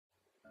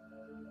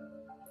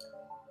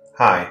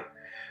Hi,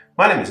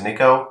 my name is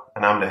Nico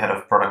and I'm the head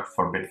of product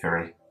for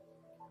Bitfury.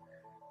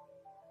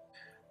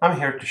 I'm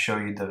here to show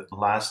you the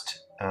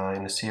last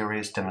in a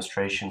series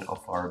demonstration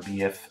of our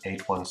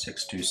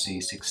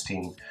BF8162C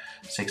 16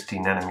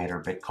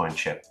 nanometer Bitcoin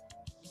chip.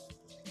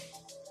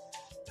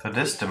 For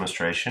this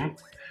demonstration,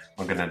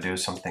 we're going to do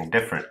something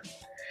different,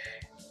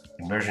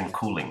 immersion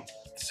cooling.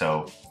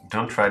 So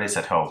don't try this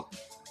at home.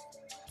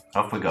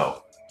 Off we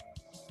go.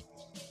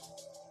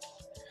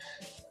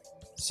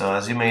 So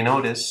as you may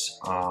notice,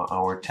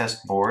 our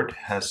test board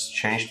has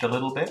changed a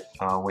little bit.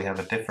 We have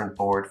a different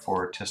board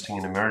for testing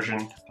in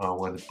immersion,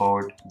 where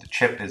the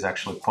chip is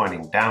actually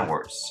pointing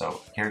downwards.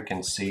 So here you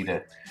can see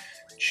the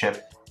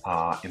chip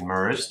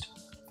immersed,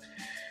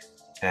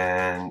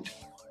 and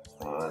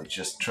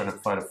just trying to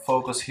find a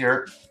focus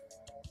here.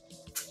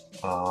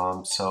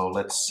 So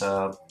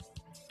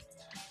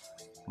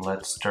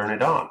let's turn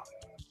it on.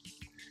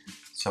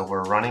 So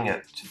we're running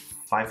at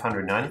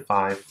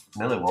 595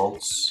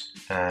 millivolts,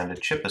 and the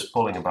chip is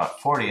pulling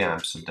about 40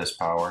 amps of this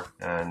power,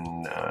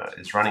 and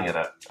is running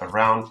at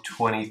around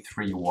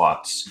 23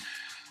 watts.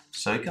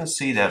 So you can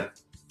see that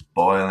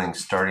boiling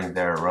starting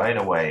there right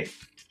away.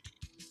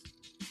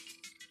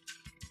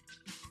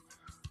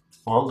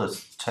 Well,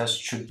 this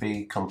test should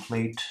be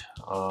complete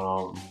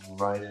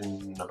right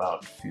in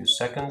about a few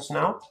seconds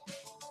now.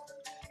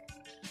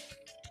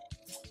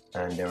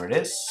 And there it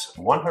is,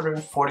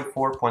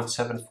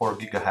 144.74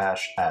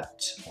 gigahash at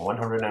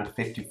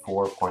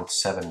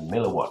 154.7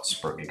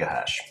 milliwatts per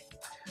gigahash.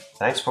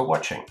 Thanks for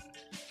watching.